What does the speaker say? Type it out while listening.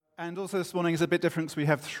And also this morning is a bit different because we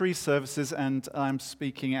have 3 services and I'm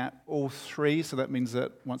speaking at all 3. So that means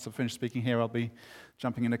that once I've finished speaking here, I'll be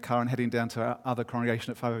jumping in a car and heading down to our other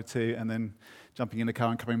congregation at 5:02 and then jumping in a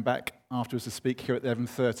car and coming back afterwards to speak here at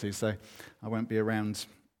 11:30. So I won't be around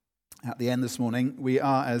at the end this morning. We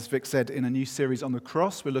are, as Vic said, in a new series on the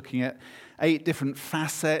cross. We're looking at 8 different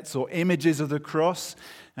facets or images of the cross.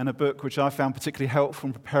 And a book which I found particularly helpful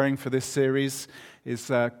in preparing for this series is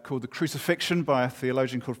called The Crucifixion by a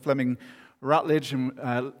theologian called Fleming Rutledge,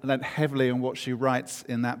 and lent heavily on what she writes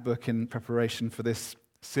in that book in preparation for this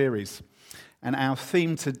series. And our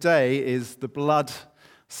theme today is the blood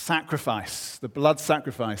sacrifice. The blood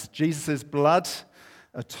sacrifice. Jesus' blood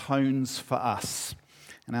atones for us.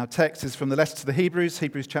 And our text is from the letter to the Hebrews,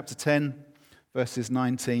 Hebrews chapter 10, verses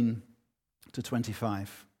 19 to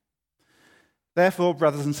 25. Therefore,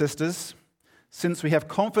 brothers and sisters, since we have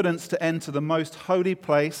confidence to enter the most holy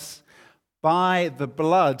place by the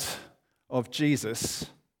blood of Jesus,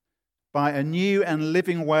 by a new and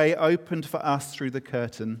living way opened for us through the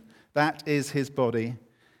curtain, that is his body,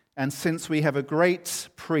 and since we have a great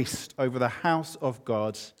priest over the house of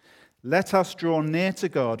God, let us draw near to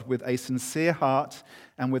God with a sincere heart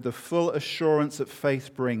and with the full assurance that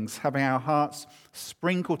faith brings, having our hearts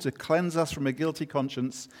sprinkled to cleanse us from a guilty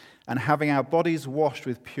conscience and having our bodies washed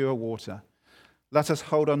with pure water. Let us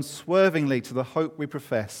hold unswervingly to the hope we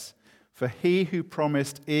profess, for he who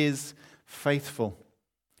promised is faithful.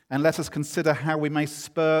 And let us consider how we may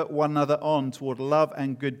spur one another on toward love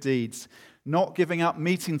and good deeds, not giving up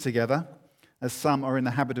meeting together, as some are in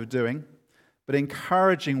the habit of doing, but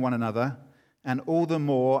encouraging one another, and all the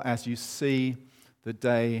more as you see the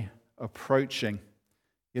day approaching.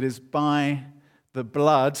 It is by the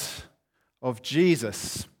blood of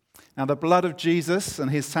Jesus. Now, the blood of Jesus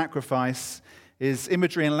and his sacrifice is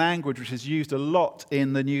imagery and language which is used a lot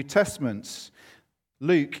in the New Testament.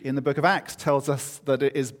 Luke, in the book of Acts, tells us that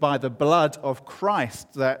it is by the blood of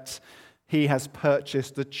Christ that he has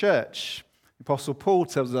purchased the church. Apostle Paul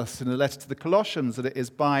tells us in the letter to the Colossians that it is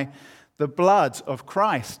by the blood of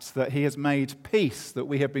Christ that he has made peace, that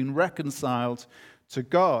we have been reconciled to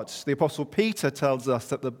God. The Apostle Peter tells us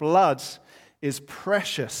that the blood is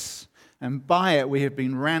precious, and by it we have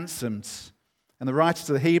been ransomed. And the writer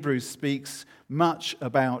to the Hebrews speaks much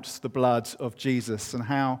about the blood of Jesus and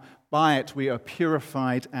how by it we are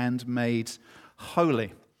purified and made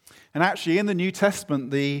holy. And actually in the New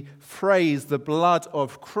Testament, the phrase, the blood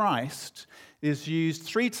of Christ, is used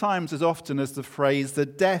 3 times as often as the phrase, the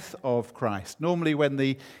death of Christ. Normally when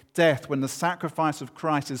the sacrifice of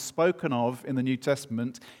Christ is spoken of in the New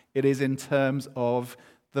Testament, it is in terms of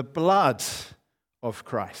the blood of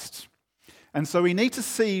Christ. And so we need to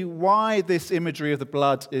see why this imagery of the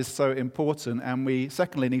blood is so important, and we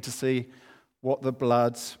secondly need to see what the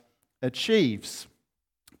blood achieves.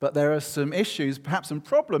 But there are some issues, perhaps some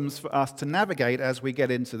problems for us to navigate as we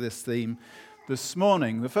get into this theme this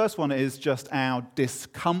morning. The first one is just our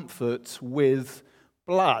discomfort with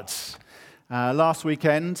blood. Last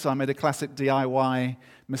weekend, I made a classic DIY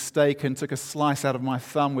mistake and took a slice out of my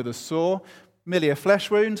thumb with a saw. Merely a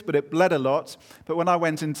flesh wound, but it bled a lot. But when I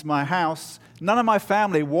went into my house, none of my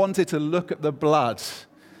family wanted to look at the blood.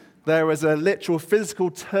 There was a literal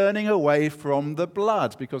physical turning away from the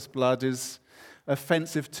blood because blood is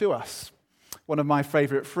offensive to us. One of my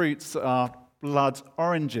favorite fruits are blood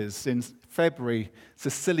oranges. In February,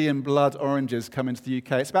 Sicilian blood oranges come into the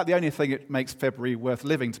UK. It's about the only thing that makes February worth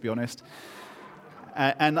living, to be honest.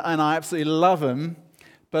 And I absolutely love them.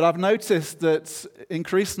 But I've noticed that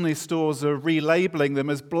increasingly stores are relabeling them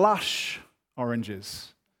as blush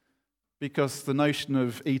oranges because the notion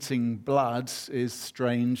of eating blood is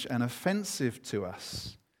strange and offensive to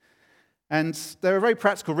us. And there are very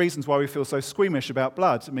practical reasons why we feel so squeamish about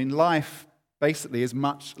blood. I mean, life basically is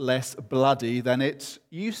much less bloody than it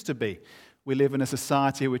used to be. We live in a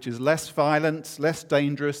society which is less violent, less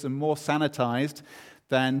dangerous, and more sanitized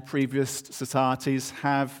than previous societies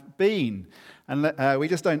have been. And we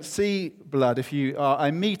just don't see blood. If you are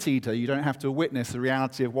a meat eater, you don't have to witness the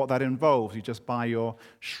reality of what that involves. You just buy your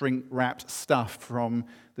shrink-wrapped stuff from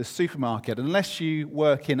the supermarket. Unless you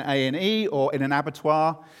work in A&E or in an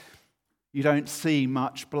abattoir, you don't see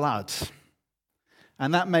much blood.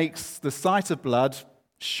 And that makes the sight of blood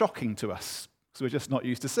shocking to us, because we're just not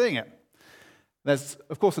used to seeing it. There's,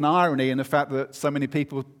 of course, an irony in the fact that so many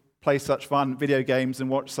people play such fun video games and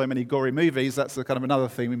watch so many gory movies. That's a kind of another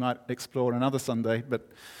thing we might explore on another Sunday. But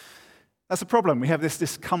that's a problem. We have this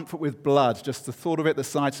discomfort with blood. Just the thought of it, the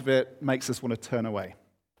sight of it, makes us want to turn away.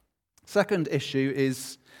 Second issue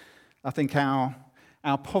is, I think, our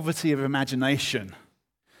poverty of imagination.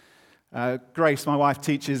 Grace, my wife,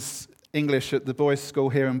 teaches English at the boys' school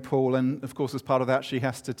here in Poole, and of course, as part of that, she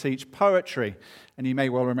has to teach poetry. And you may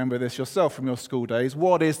well remember this yourself from your school days.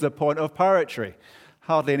 What is the point of poetry?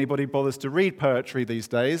 Hardly anybody bothers to read poetry these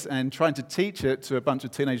days, and trying to teach it to a bunch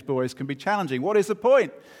of teenage boys can be challenging. What is the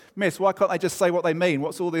point? Miss, why can't they just say what they mean?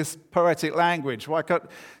 What's all this poetic language? What's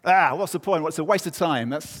the point? What's a waste of time?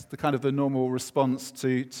 That's the kind of the normal response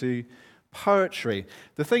to poetry.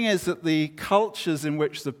 The thing is that the cultures in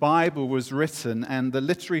which the Bible was written and the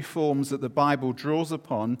literary forms that the Bible draws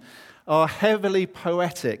upon are heavily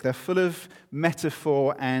poetic. They're full of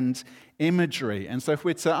metaphor and imagery. And so if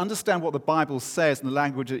we're to understand what the Bible says and the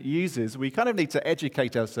language it uses, we kind of need to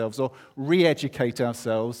educate ourselves or re-educate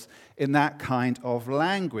ourselves in that kind of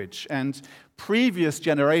language. And previous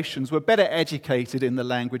generations were better educated in the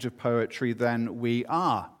language of poetry than we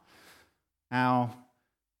are. Our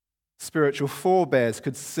spiritual forebears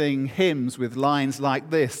could sing hymns with lines like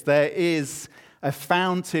this: "There is a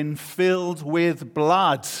fountain filled with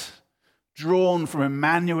blood drawn from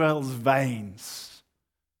Emmanuel's veins."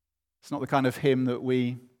 It's not the kind of hymn that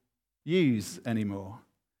we use anymore.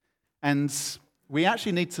 And we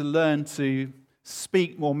actually need to learn to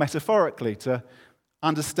speak more metaphorically, to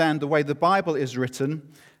understand the way the Bible is written,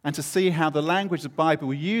 and to see how the language the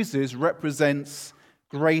Bible uses represents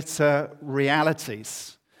greater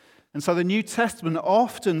realities. And so the New Testament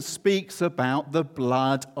often speaks about the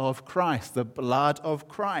blood of Christ, the blood of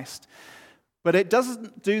Christ. But it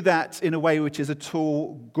doesn't do that in a way which is at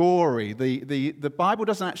all gory. The Bible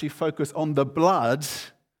doesn't actually focus on the blood.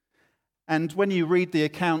 And when you read the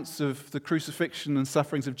accounts of the crucifixion and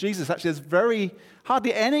sufferings of Jesus, actually there's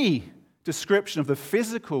hardly any description of the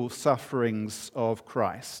physical sufferings of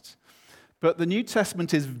Christ. But the New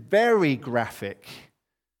Testament is very graphic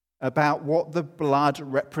about what the blood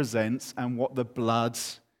represents and what the blood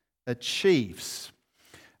achieves.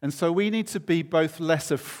 And so we need to be both less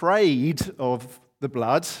afraid of the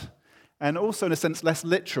blood and also, in a sense, less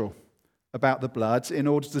literal about the blood in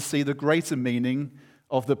order to see the greater meaning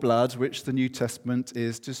of the blood which the New Testament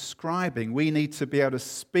is describing. We need to be able to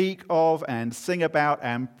speak of and sing about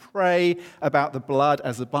and pray about the blood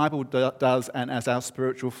as the Bible does and as our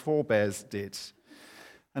spiritual forebears did.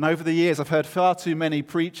 And over the years, I've heard far too many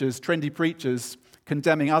preachers, trendy preachers,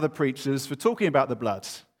 condemning other preachers for talking about the blood.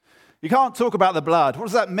 You can't talk about the blood. What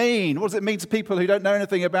does that mean? What does it mean to people who don't know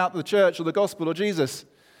anything about the church or the gospel or Jesus?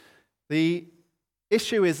 The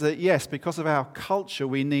issue is that, yes, because of our culture,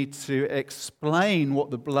 we need to explain what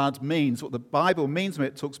the blood means, what the Bible means when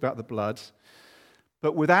it talks about the blood.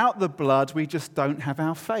 But without the blood, we just don't have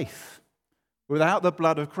our faith. Without the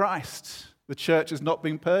blood of Christ, the church has not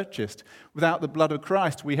been purchased. Without the blood of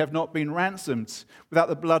Christ, we have not been ransomed. Without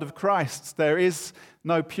the blood of Christ, there is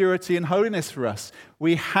no purity and holiness for us.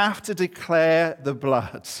 We have to declare the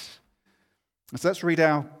blood. So let's read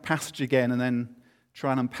our passage again and then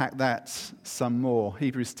try and unpack that some more.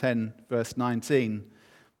 Hebrews 10, verse 19.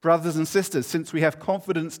 Brothers and sisters, since we have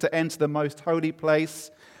confidence to enter the most holy place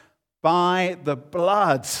by the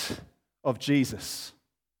blood of Jesus,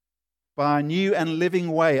 by a new and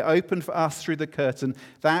living way opened for us through the curtain,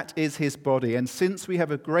 that is his body. And since we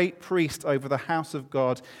have a great priest over the house of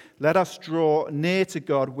God, let us draw near to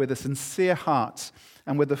God with a sincere heart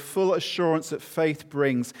and with the full assurance that faith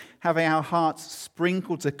brings, having our hearts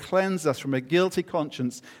sprinkled to cleanse us from a guilty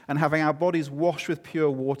conscience and having our bodies washed with pure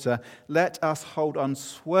water. Let us hold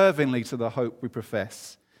unswervingly to the hope we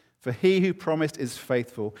profess. For he who promised is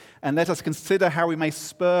faithful. And let us consider how we may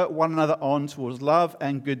spur one another on towards love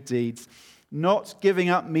and good deeds, not giving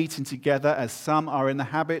up meeting together as some are in the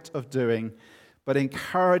habit of doing, but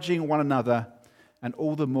encouraging one another, and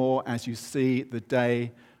all the more as you see the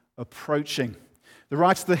day approaching. The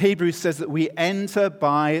writer of the Hebrews says that we enter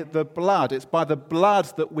by the blood. It's by the blood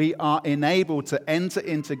that we are enabled to enter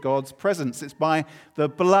into God's presence. It's by the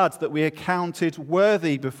blood that we are counted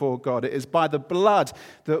worthy before God. It is by the blood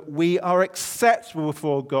that we are acceptable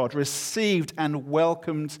before God, received and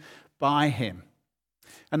welcomed by him.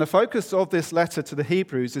 And the focus of this letter to the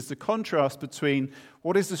Hebrews is the contrast between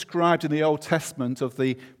what is described in the Old Testament of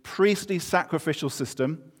the priestly sacrificial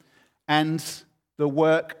system and the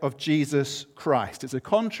work of Jesus Christ. It's a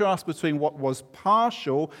contrast between what was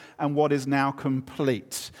partial and what is now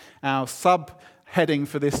complete. Our subheading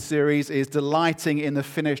for this series is Delighting in the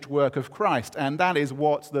Finished Work of Christ, and that is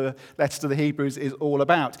what the letter to the Hebrews is all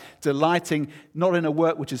about. Delighting not in a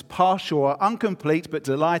work which is partial or incomplete, but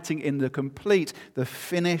delighting in the complete, the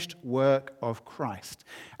finished work of Christ.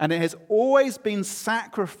 And it has always been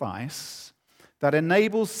sacrifice that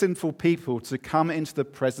enables sinful people to come into the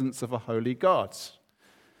presence of a holy God.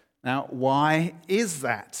 Now, why is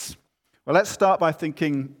that? Well, let's start by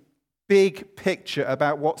thinking big picture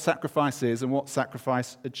about what sacrifice is and what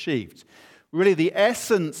sacrifice achieved. Really, the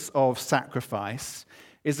essence of sacrifice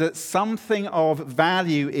is that something of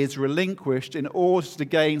value is relinquished in order to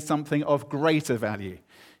gain something of greater value.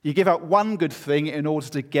 You give up one good thing in order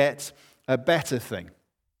to get a better thing.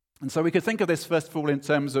 And so we could think of this, first of all, in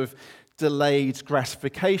terms of delayed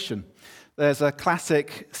gratification. There's a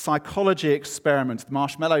classic psychology experiment, the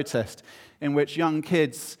marshmallow test, in which young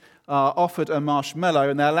kids are offered a marshmallow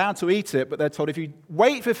and they're allowed to eat it, but they're told if you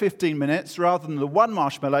wait for 15 minutes, rather than the one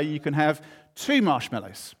marshmallow, you can have 2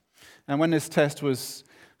 marshmallows. And when this test was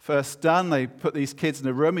first done, they put these kids in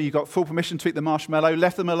a room and you got full permission to eat the marshmallow,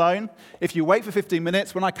 left them alone. If you wait for 15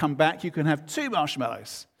 minutes, when I come back, you can have 2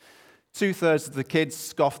 marshmallows. 2/3 of the kids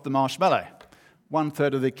scoffed the marshmallow.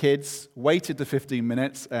 1/3 of the kids waited the 15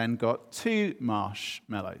 minutes and got 2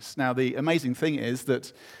 marshmallows. Now, the amazing thing is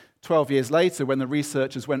that 12 years later, when the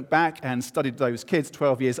researchers went back and studied those kids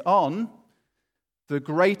 12 years on, the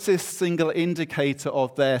greatest single indicator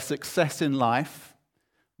of their success in life,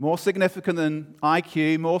 more significant than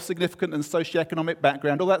IQ, more significant than socioeconomic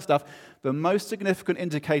background, all that stuff, the most significant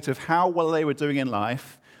indicator of how well they were doing in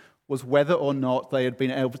life was whether or not they had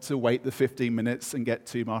been able to wait the 15 minutes and get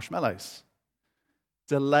 2 marshmallows.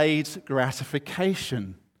 Delayed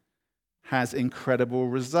gratification has incredible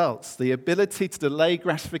results. The ability to delay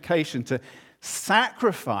gratification, to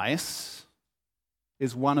sacrifice,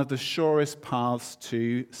 is one of the surest paths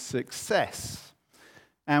to success.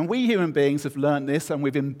 And we human beings have learned this and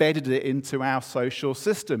we've embedded it into our social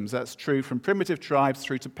systems. That's true from primitive tribes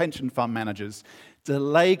through to pension fund managers.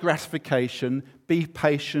 Delay gratification, be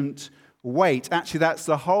patient, wait. Actually, that's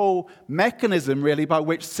the whole mechanism, really, by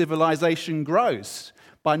which civilization grows.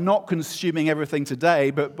 By not consuming everything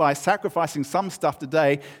today, but by sacrificing some stuff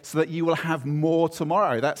today so that you will have more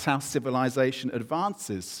tomorrow. That's how civilization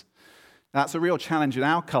advances. That's a real challenge in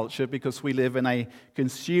our culture because we live in a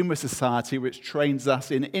consumer society which trains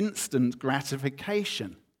us in instant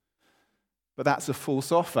gratification. But that's a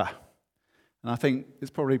false offer. And I think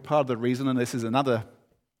it's probably part of the reason, and this is another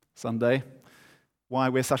Sunday, why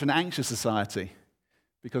we're such an anxious society.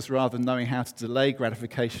 Because rather than knowing how to delay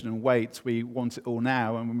gratification and wait, we want it all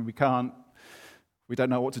now, and when we can't, we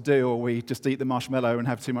don't know what to do, or we just eat the marshmallow and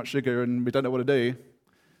have too much sugar and we don't know what to do.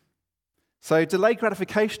 So delayed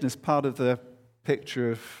gratification is part of the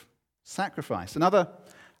picture of sacrifice. Another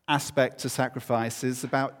aspect to sacrifice is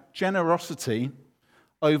about generosity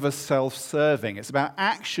over self-serving. It's about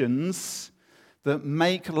actions that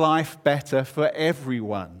make life better for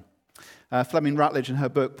everyone. Fleming Rutledge in her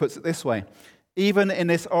book puts it this way: even in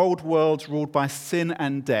this old world ruled by sin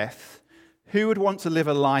and death, who would want to live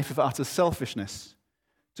a life of utter selfishness?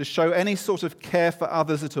 To show any sort of care for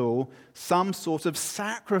others at all, some sort of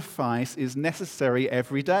sacrifice is necessary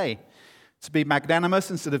every day. To be magnanimous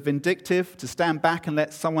instead of vindictive, to stand back and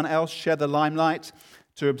let someone else share the limelight,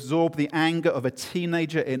 to absorb the anger of a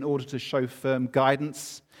teenager in order to show firm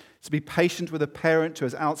guidance, to be patient with a parent who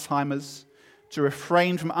has Alzheimer's, to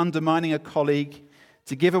refrain from undermining a colleague,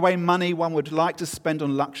 to give away money one would like to spend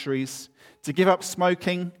on luxuries, to give up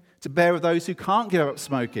smoking, to bear with those who can't give up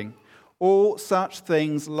smoking. All such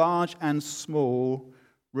things, large and small,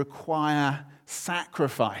 require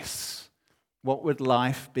sacrifice. What would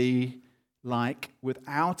life be like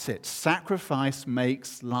without it? Sacrifice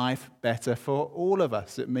makes life better for all of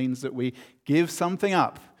us. It means that we give something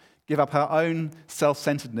up, give up our own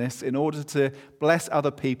self-centeredness in order to bless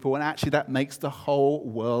other people, and actually that makes the whole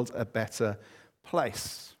world a better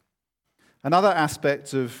place. Another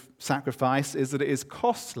aspect of sacrifice is that it is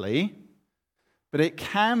costly, but it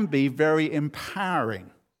can be very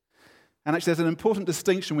empowering. And actually, there's an important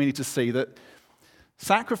distinction we need to see, that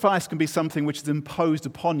sacrifice can be something which is imposed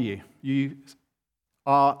upon you. You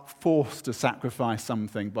are forced to sacrifice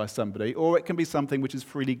something by somebody, or it can be something which is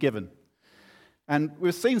freely given. And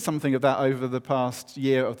we've seen something of that over the past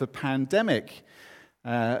year of the pandemic.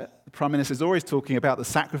 The Prime Minister is always talking about the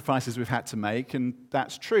sacrifices we've had to make, and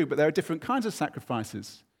that's true, but there are different kinds of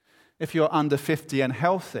sacrifices. If you're under 50 and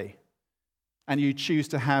healthy, and you choose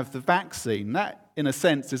to have the vaccine, that, in a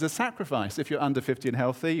sense, is a sacrifice. If you're under 50 and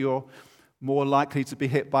healthy, you're more likely to be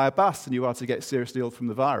hit by a bus than you are to get seriously ill from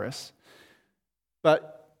the virus.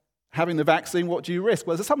 But having the vaccine, what do you risk?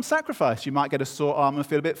 Well, there's some sacrifice. You might get a sore arm and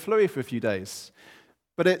feel a bit fluey for a few days.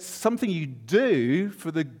 But it's something you do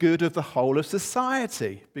for the good of the whole of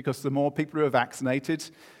society, because the more people who are vaccinated,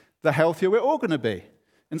 the healthier we're all going to be.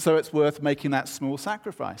 And so it's worth making that small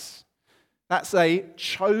sacrifice. That's a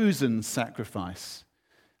chosen sacrifice.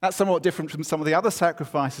 That's somewhat different from some of the other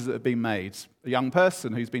sacrifices that have been made. A young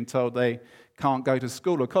person who's been told they can't go to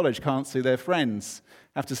school or college, can't see their friends,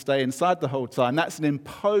 have to stay inside the whole time. That's an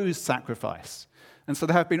imposed sacrifice. And so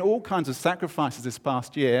there have been all kinds of sacrifices this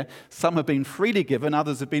past year. Some have been freely given,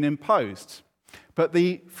 others have been imposed. But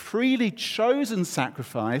the freely chosen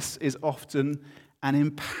sacrifice is often an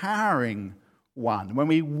empowering one. When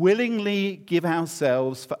we willingly give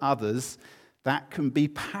ourselves for others, that can be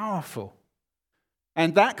powerful.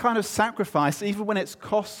 And that kind of sacrifice, even when it's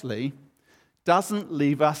costly, doesn't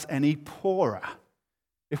leave us any poorer.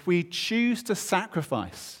 If we choose to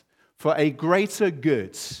sacrifice for a greater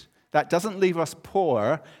good, that doesn't leave us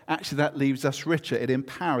poorer, actually that leaves us richer. It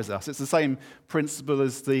empowers us. It's the same principle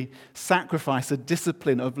as the sacrifice, the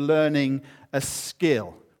discipline of learning a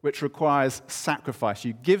skill, which requires sacrifice.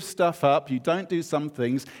 You give stuff up, you don't do some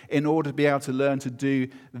things in order to be able to learn to do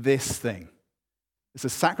this thing. It's a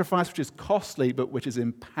sacrifice which is costly, but which is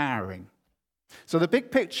empowering. So the big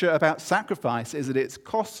picture about sacrifice is that it's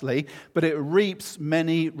costly, but it reaps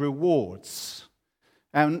many rewards.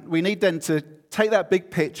 And we need then to take that big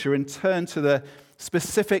picture and turn to the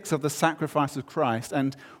specifics of the sacrifice of Christ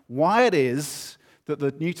and why it is that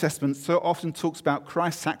the New Testament so often talks about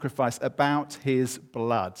Christ's sacrifice, about his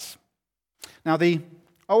blood. Now, the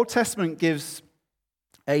Old Testament gives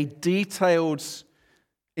a detailed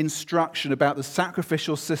instruction about the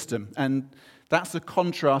sacrificial system, and that's the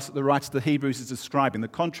contrast that the writer of the Hebrews is describing, the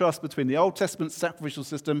contrast between the Old Testament sacrificial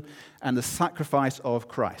system and the sacrifice of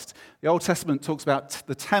Christ. The Old Testament talks about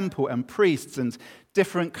the temple and priests and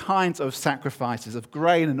different kinds of sacrifices of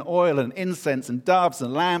grain and oil and incense and doves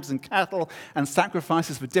and lambs and cattle and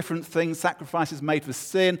sacrifices for different things, sacrifices made for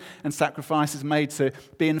sin and sacrifices made to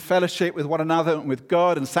be in fellowship with one another and with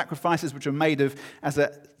God, and sacrifices which are made of as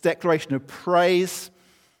a declaration of praise.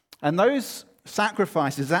 And those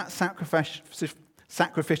sacrifices, that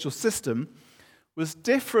sacrificial system was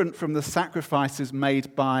different from the sacrifices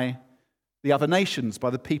made by the other nations,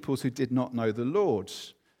 by the peoples who did not know the Lord.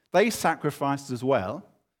 They sacrificed as well,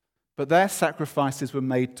 but their sacrifices were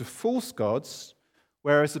made to false gods,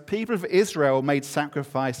 whereas the people of Israel made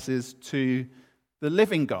sacrifices to the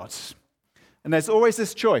living God. And there's always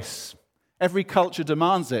this choice. Every culture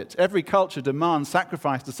demands it. Every culture demands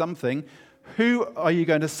sacrifice to something. Who are you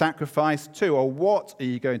going to sacrifice to, or what are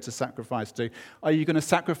you going to sacrifice to? Are you going to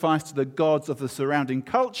sacrifice to the gods of the surrounding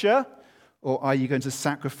culture, or are you going to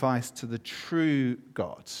sacrifice to the true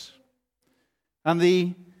God? And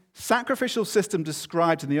the sacrificial system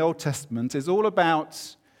described in the Old Testament is all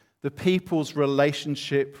about the people's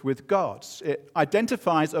relationship with God. It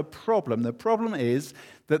identifies a problem. The problem is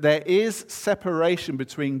that there is separation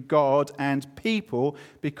between God and people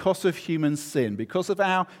because of human sin. Because of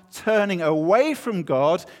our turning away from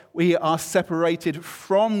God, we are separated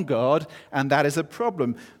from God, and that is a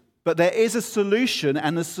problem. But there is a solution,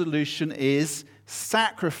 and the solution is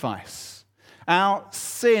sacrifice. Our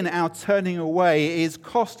sin, our turning away is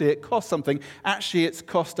costly. It costs something. Actually, it's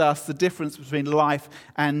cost us the difference between life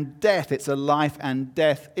and death. It's a life and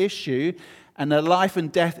death issue. And a life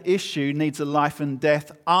and death issue needs a life and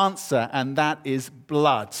death answer, and that is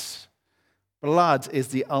blood. Blood is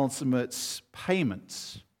the ultimate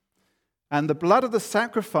payment. And the blood of the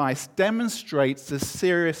sacrifice demonstrates the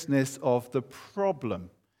seriousness of the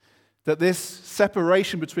problem. That this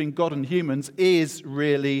separation between God and humans is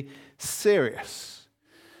really serious.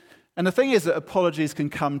 And the thing is that apologies can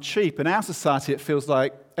come cheap. In our society, it feels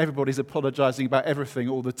like everybody's apologizing about everything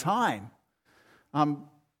all the time. I'm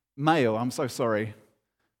male, I'm so sorry.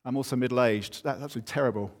 I'm also middle-aged. That's absolutely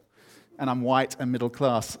terrible. And I'm white and middle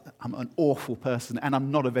class. I'm an awful person, and I'm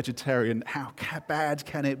not a vegetarian. How bad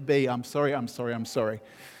can it be? I'm sorry.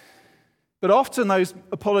 But often those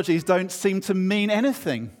apologies don't seem to mean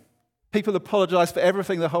anything. People apologize for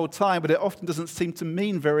everything the whole time, but it often doesn't seem to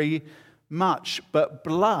mean very much. But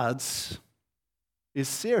blood is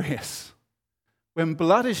serious. When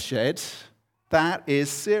blood is shed, that is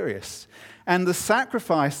serious. And the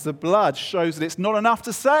sacrifice, the blood, shows that it's not enough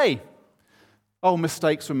to say, oh,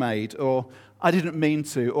 mistakes were made, or I didn't mean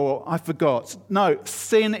to, or I forgot. No,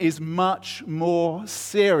 sin is much more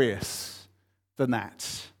serious than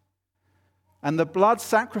that. And the blood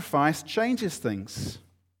sacrifice changes things.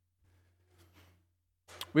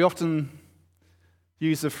 We often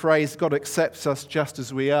use the phrase, God accepts us just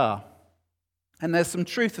as we are. And there's some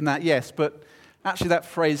truth in that, yes, but actually that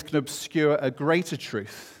phrase can obscure a greater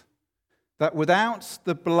truth. That without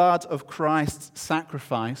the blood of Christ's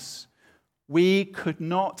sacrifice, we could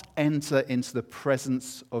not enter into the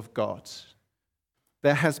presence of God.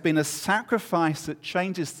 There has been a sacrifice that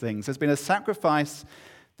changes things. There's been a sacrifice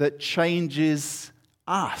that changes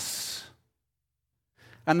us.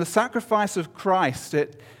 And the sacrifice of Christ,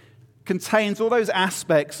 it contains all those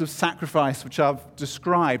aspects of sacrifice which I've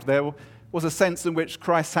described. There was a sense in which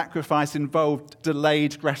Christ's sacrifice involved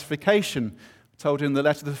delayed gratification. Told in the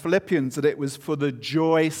letter to the Philippians that it was for the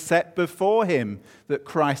joy set before him that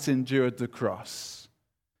Christ endured the cross.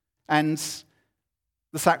 And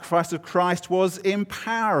the sacrifice of Christ was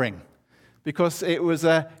empowering because it was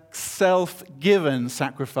a self-given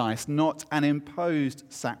sacrifice, not an imposed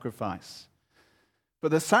sacrifice. But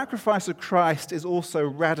the sacrifice of Christ is also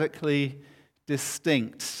radically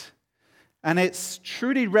distinct. And it's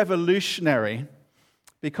truly revolutionary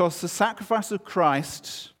because the sacrifice of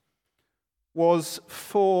Christ was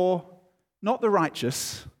for not the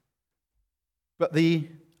righteous, but the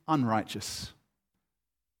unrighteous.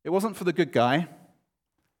 It wasn't for the good guy.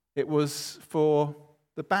 It was for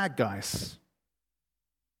the bad guys.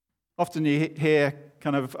 Often you hear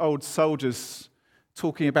kind of old soldiers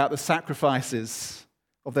talking about the sacrifices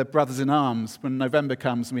of their brothers in arms. When November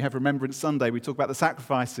comes and we have Remembrance Sunday, we talk about the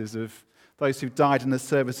sacrifices of those who've died in the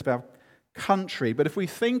service of our country. But if we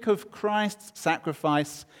think of Christ's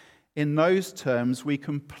sacrifice in those terms, we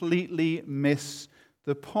completely miss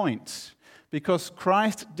the point. Because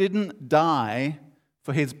Christ didn't die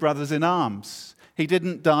for his brothers in arms. He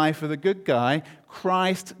didn't die for the good guy.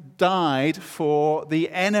 Christ died for the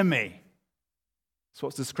enemy. That's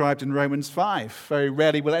what's described in Romans 5. Very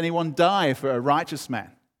rarely will anyone die for a righteous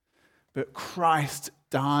man. But Christ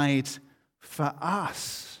died for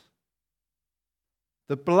us.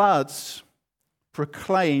 The blood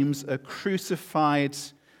proclaims a crucified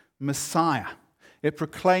Messiah. It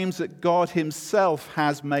proclaims that God himself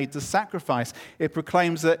has made the sacrifice. It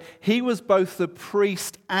proclaims that he was both the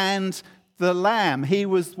priest and the lamb. He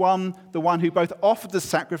was the one who both offered the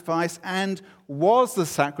sacrifice and was the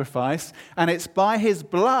sacrifice. And it's by his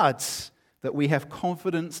blood that we have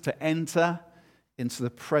confidence to enter into the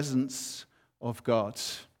presence of God.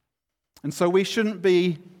 And so we shouldn't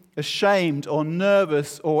be ashamed or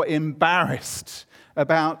nervous or embarrassed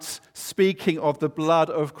about speaking of the blood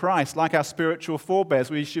of Christ. Like our spiritual forebears,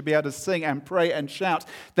 we should be able to sing and pray and shout,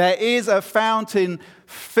 "There is a fountain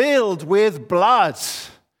filled with blood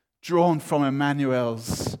drawn from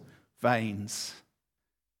Emmanuel's veins."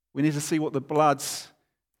 We need to see what the blood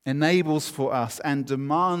enables for us and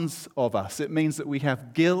demands of us. It means that we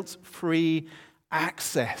have guilt-free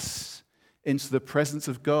access into the presence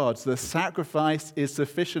of God. The sacrifice is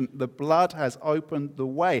sufficient. The blood has opened the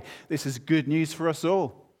way. This is good news for us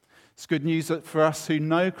all. It's good news for us who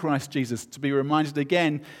know Christ Jesus, to be reminded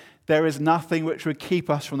again, there is nothing which would keep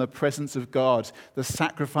us from the presence of God. The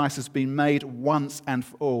sacrifice has been made once and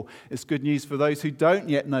for all. It's good news for those who don't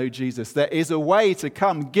yet know Jesus. There is a way to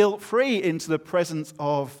come guilt-free into the presence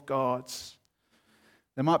of God.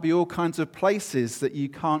 There might be all kinds of places that you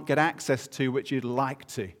can't get access to which you'd like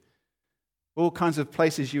to. All kinds of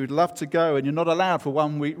places you would love to go and you're not allowed for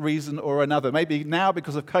one reason or another. Maybe now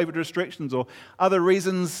because of COVID restrictions or other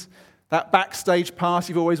reasons, that backstage pass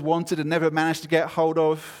you've always wanted and never managed to get hold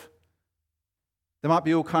of. There might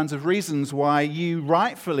be all kinds of reasons why you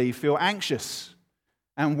rightfully feel anxious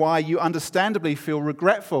and why you understandably feel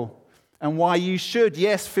regretful and why you should,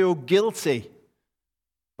 yes, feel guilty.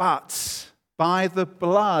 But by the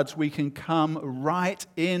blood, we can come right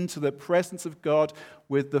into the presence of God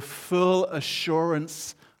with the full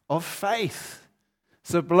assurance of faith.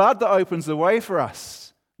 It's the blood that opens the way for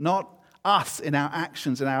us, not us in our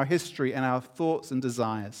actions, in our history, and our thoughts and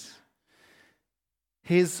desires.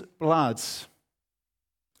 His blood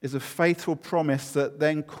is a faithful promise that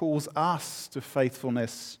then calls us to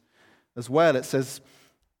faithfulness as well. It says,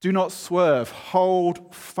 do not swerve,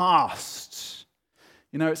 hold fast.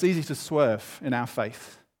 You know, it's easy to swerve in our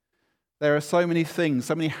faith. There are so many things,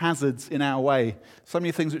 so many hazards in our way, so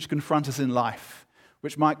many things which confront us in life,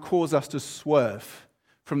 which might cause us to swerve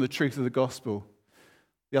from the truth of the gospel.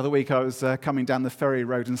 The other week I was coming down the ferry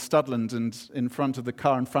road in Studland, and in front of the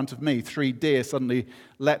car in front of me, 3 deer suddenly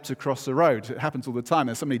leapt across the road. It happens all the time.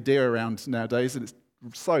 There's so many deer around nowadays, and it's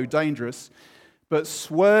so dangerous. But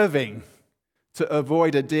swerving to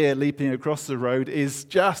avoid a deer leaping across the road is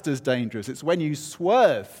just as dangerous. It's when you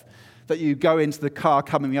swerve that you go into the car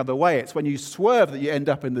coming the other way. It's when you swerve that you end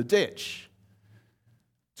up in the ditch.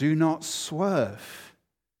 Do not swerve.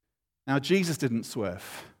 Now, Jesus didn't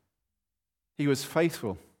swerve. He was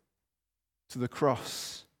faithful to the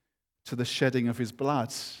cross, to the shedding of his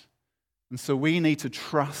blood. And so we need to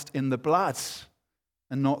trust in the blood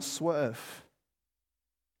and not swerve.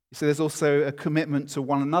 You see, there's also a commitment to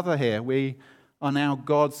one another here. We are now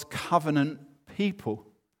God's covenant people.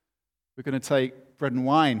 We're going to take bread and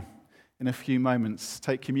wine in a few moments,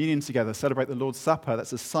 take communion together, celebrate the Lord's Supper.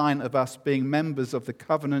 That's a sign of us being members of the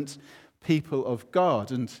covenant people of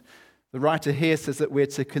God. And the writer here says that we're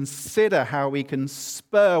to consider how we can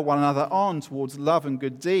spur one another on towards love and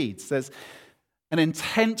good deeds. There's an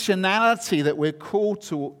intentionality that we're called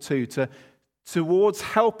towards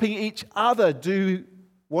helping each other do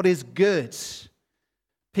what is good.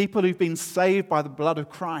 People who've been saved by the blood of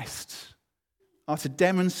Christ are to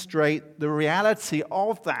demonstrate the reality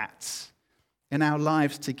of that in our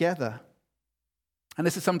lives together. And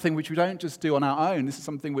this is something which we don't just do on our own. This is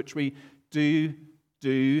something which we do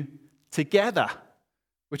together,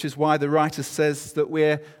 which is why the writer says that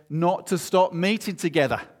we're not to stop meeting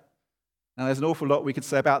together. Now, there's an awful lot we could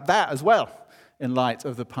say about that as well in light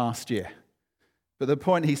of the past year. But the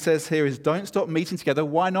point he says here is don't stop meeting together.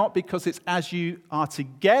 Why not? Because it's as you are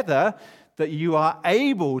together that you are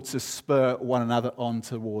able to spur one another on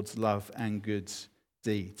towards love and good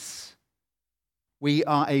deeds. We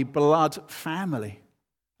are a blood family,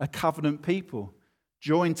 a covenant people,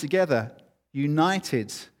 joined together,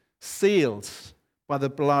 united, sealed by the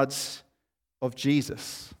blood of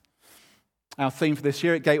Jesus. Our theme for this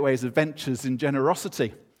year at Gateway is Adventures in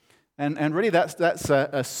Generosity. And really that's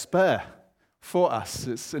a spur for us.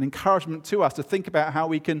 It's an encouragement to us to think about how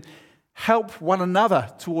we can help one another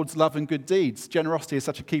towards love and good deeds. Generosity is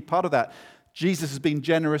such a key part of that. Jesus has been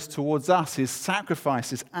generous towards us. His sacrifice,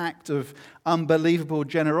 his act of unbelievable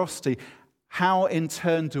generosity. How in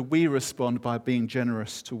turn do we respond by being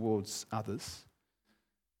generous towards others?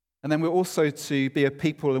 And then we're also to be a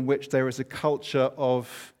people in which there is a culture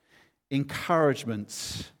of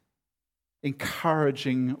encouragement,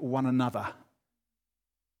 encouraging one another.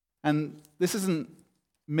 And this isn't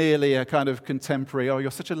merely a kind of contemporary, oh,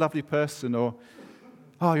 you're such a lovely person, or,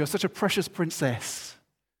 oh, you're such a precious princess.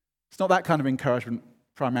 It's not that kind of encouragement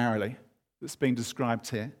primarily that's being described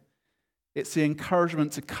here. It's the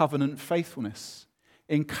encouragement to covenant faithfulness.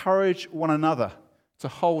 Encourage one another to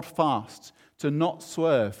hold fast, to not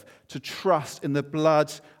swerve, to trust in the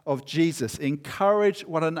blood of Jesus. Encourage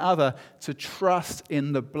one another to trust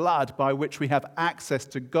in the blood by which we have access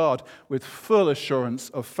to God with full assurance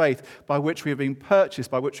of faith, by which we have been purchased,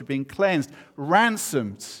 by which we've been cleansed,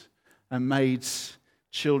 ransomed, and made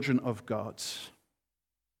children of God.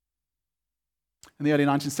 In the early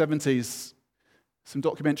 1970s, some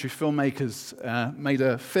documentary filmmakers made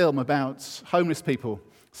a film about homeless people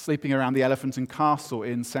sleeping around the Elephant and Castle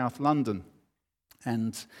in South London.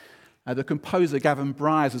 And the composer, Gavin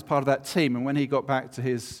Bryars, was part of that team. And when he got back to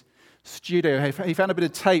his studio, he found a bit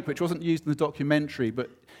of tape which wasn't used in the documentary,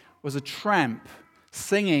 but was a tramp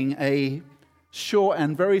singing a short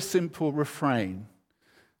and very simple refrain.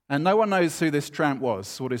 And no one knows who this tramp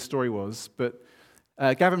was, what his story was, but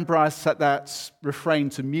Gavin Bryars set that refrain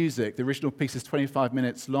to music. The original piece is 25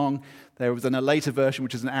 minutes long. There was a later version,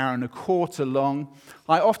 which is an hour and a quarter long.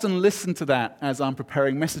 I often listen to that as I'm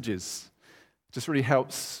preparing messages. It just really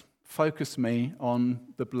helps focus me on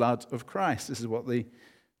the blood of Christ. This is what the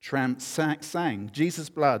tramp sang. Jesus'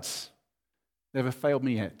 blood never failed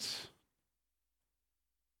me yet.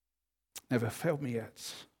 Never failed me yet.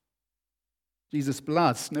 Jesus'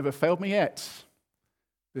 blood never failed me yet.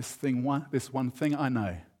 This one thing I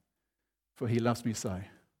know, for he loves me so.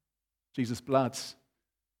 Jesus' blood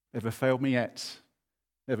never failed me yet.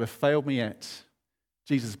 Never failed me yet.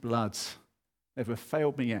 Jesus' blood never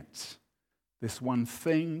failed me yet. This one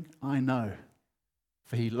thing I know,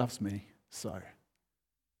 for he loves me so.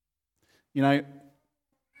 You know,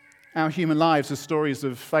 our human lives are stories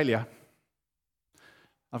of failure.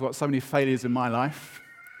 I've got so many failures in my life.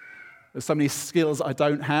 There's so many skills I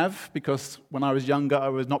don't have because when I was younger, I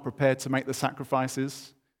was not prepared to make the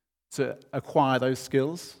sacrifices to acquire those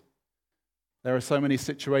skills. There are so many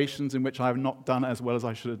situations in which I have not done as well as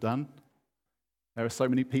I should have done. There are so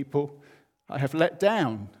many people I have let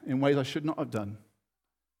down in ways I should not have done.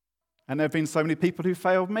 And there have been so many people who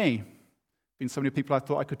failed me. Been so many people I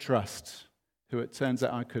thought I could trust, who it turns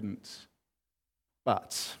out I couldn't.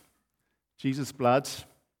 But Jesus' blood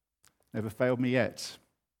never failed me yet.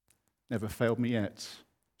 Never failed me yet.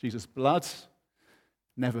 Jesus' blood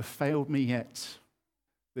never failed me yet.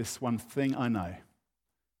 This one thing I know,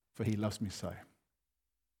 for he loves me so.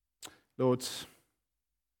 Lord,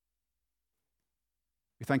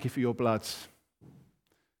 we thank you for your blood,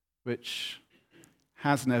 which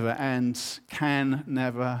has never and can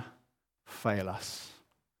never fail us.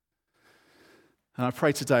 And I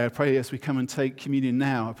pray today, as we come and take communion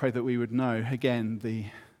now, I pray that we would know, again, the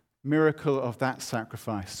miracle of that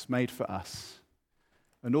sacrifice made for us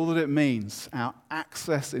and all that it means, our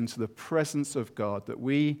access into the presence of God, that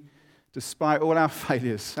we, despite all our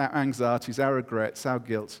failures, our anxieties, our regrets, our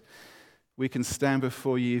guilt, we can stand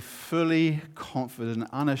before you fully confident,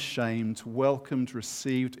 unashamed, welcomed,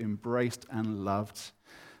 received, embraced, and loved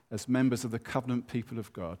as members of the covenant people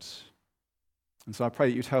of God. And so I pray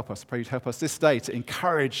that you'd help us. I pray you'd help us this day to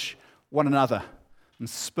encourage one another and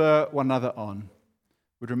spur one another on.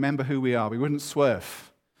 We'd remember who we are. We wouldn't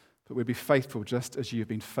swerve, but we'd be faithful just as you've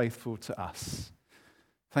been faithful to us.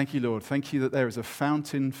 Thank you, Lord. Thank you that there is a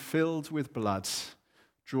fountain filled with blood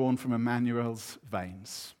drawn from Emmanuel's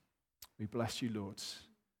veins. We bless you, Lord,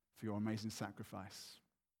 for your amazing sacrifice.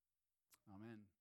 Amen.